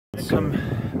Come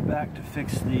back to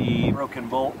fix the broken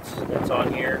bolts that's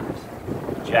on here.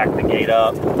 Jack the gate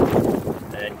up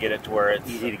and get it to where it's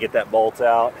easy to get that bolt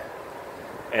out,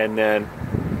 and then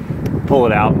pull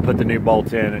it out and put the new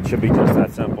bolt in. It should be just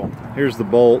that simple. Here's the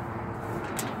bolt.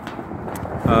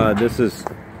 This is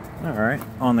all right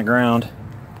on the ground.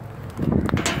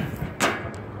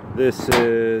 This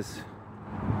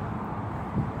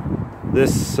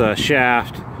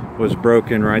shaft was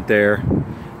broken right there,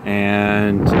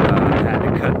 and I had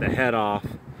to cut the head off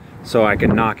so I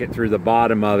could knock it through the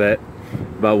bottom of it.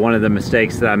 But one of the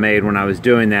mistakes that I made when I was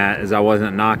doing that is I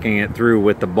wasn't knocking it through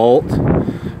with the bolt.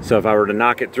 So if I were to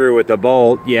knock it through with the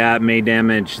bolt, yeah, it may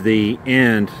damage the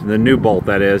end, the new bolt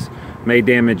that is, may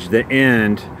damage the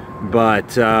end,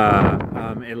 but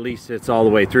at least it's all the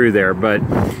way through there. But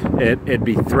it'd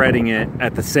be threading it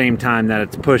at the same time that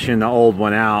it's pushing the old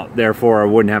one out, therefore I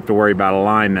wouldn't have to worry about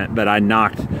alignment. But I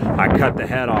cut the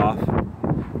head off,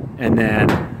 and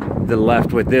then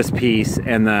left with this piece,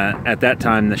 and at that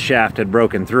time the shaft had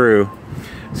broken through,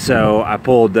 so I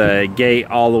pulled the gate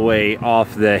all the way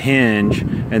off the hinge,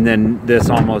 and then this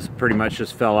almost pretty much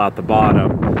just fell out the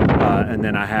bottom, and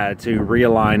then I had to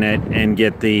realign it and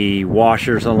get the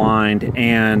washers aligned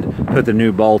and put the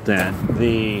new bolt in.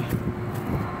 The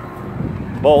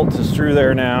bolt is through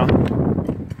there now,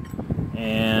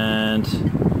 and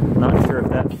I'm not sure if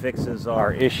that fixes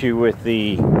our issue with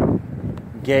the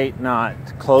gate not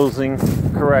closing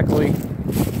correctly.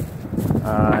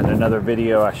 In another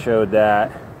video I showed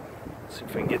that. Let's see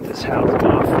if we can get this housing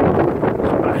off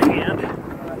by hand.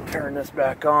 Turn this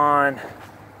back on,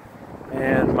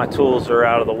 and my tools are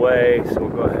out of the way, so we'll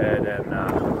go ahead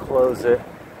and close it.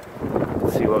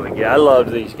 Let's see what we get. I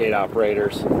love these gate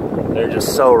operators. They're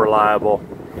just so reliable,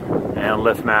 and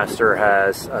LiftMaster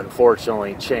has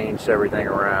unfortunately changed everything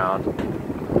around.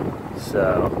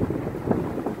 So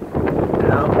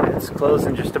it's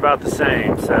closing just about the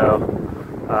same, so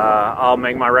I'll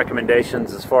make my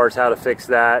recommendations as far as how to fix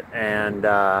that and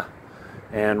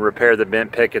repair the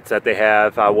bent pickets that they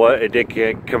have. It did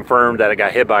get confirmed that it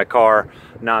got hit by a car,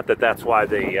 not that that's why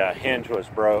the hinge was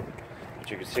broke,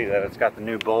 but you can see that it's got the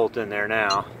new bolt in there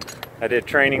now. I did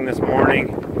training this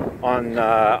morning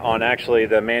on actually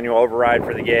the manual override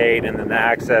for the gate, and then the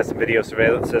access and video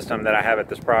surveillance system that I have at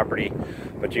this property,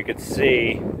 but you could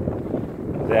see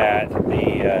that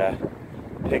the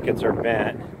pickets are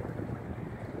bent.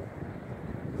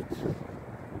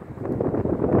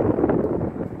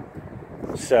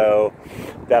 So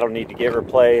that'll need to get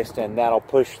replaced, and that'll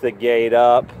push the gate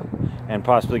up and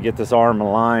possibly get this arm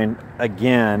aligned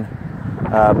again.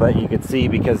 But you can see,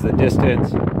 because the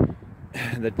distance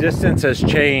has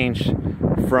changed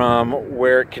from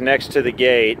where it connects to the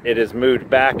gate, it has moved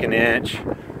back an inch,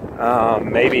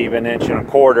 maybe even an inch and a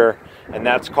quarter. And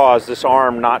that's caused this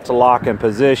arm not to lock in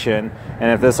position.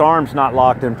 And if this arm's not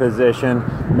locked in position,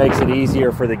 it makes it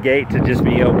easier for the gate to just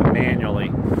be open manually.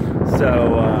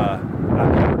 So I've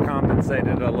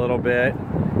overcompensated a little bit,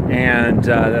 and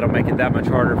that'll make it that much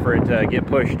harder for it to get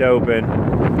pushed open.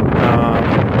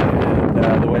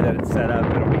 And the way that it's set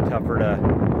up, it'll be tougher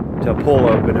to pull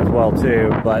open as well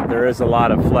too. But there is a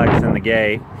lot of flex in the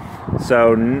gate.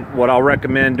 So what I'll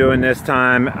recommend doing this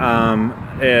time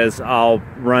is I'll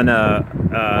run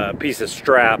a piece of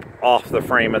strap off the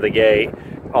frame of the gate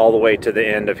all the way to the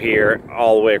end of here,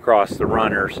 all the way across the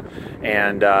runners,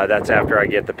 and that's after I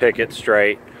get the picket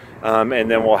straight. And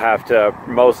then we'll have to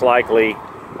most likely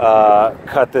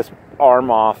cut this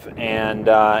arm off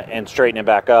and straighten it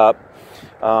back up.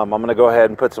 I'm going to go ahead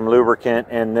and put some lubricant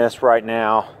in this right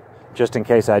now, just in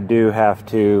case I do have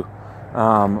to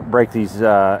break these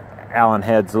Allen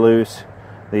heads loose,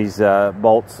 these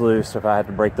bolts loose. If I had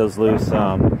to break those loose,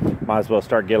 might as well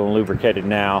start getting lubricated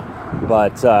now.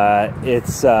 But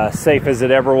it's safe as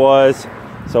it ever was,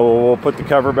 so we'll put the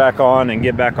cover back on and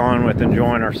get back on with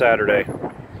enjoying our Saturday.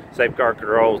 Safe car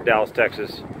controls, Dallas,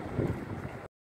 Texas.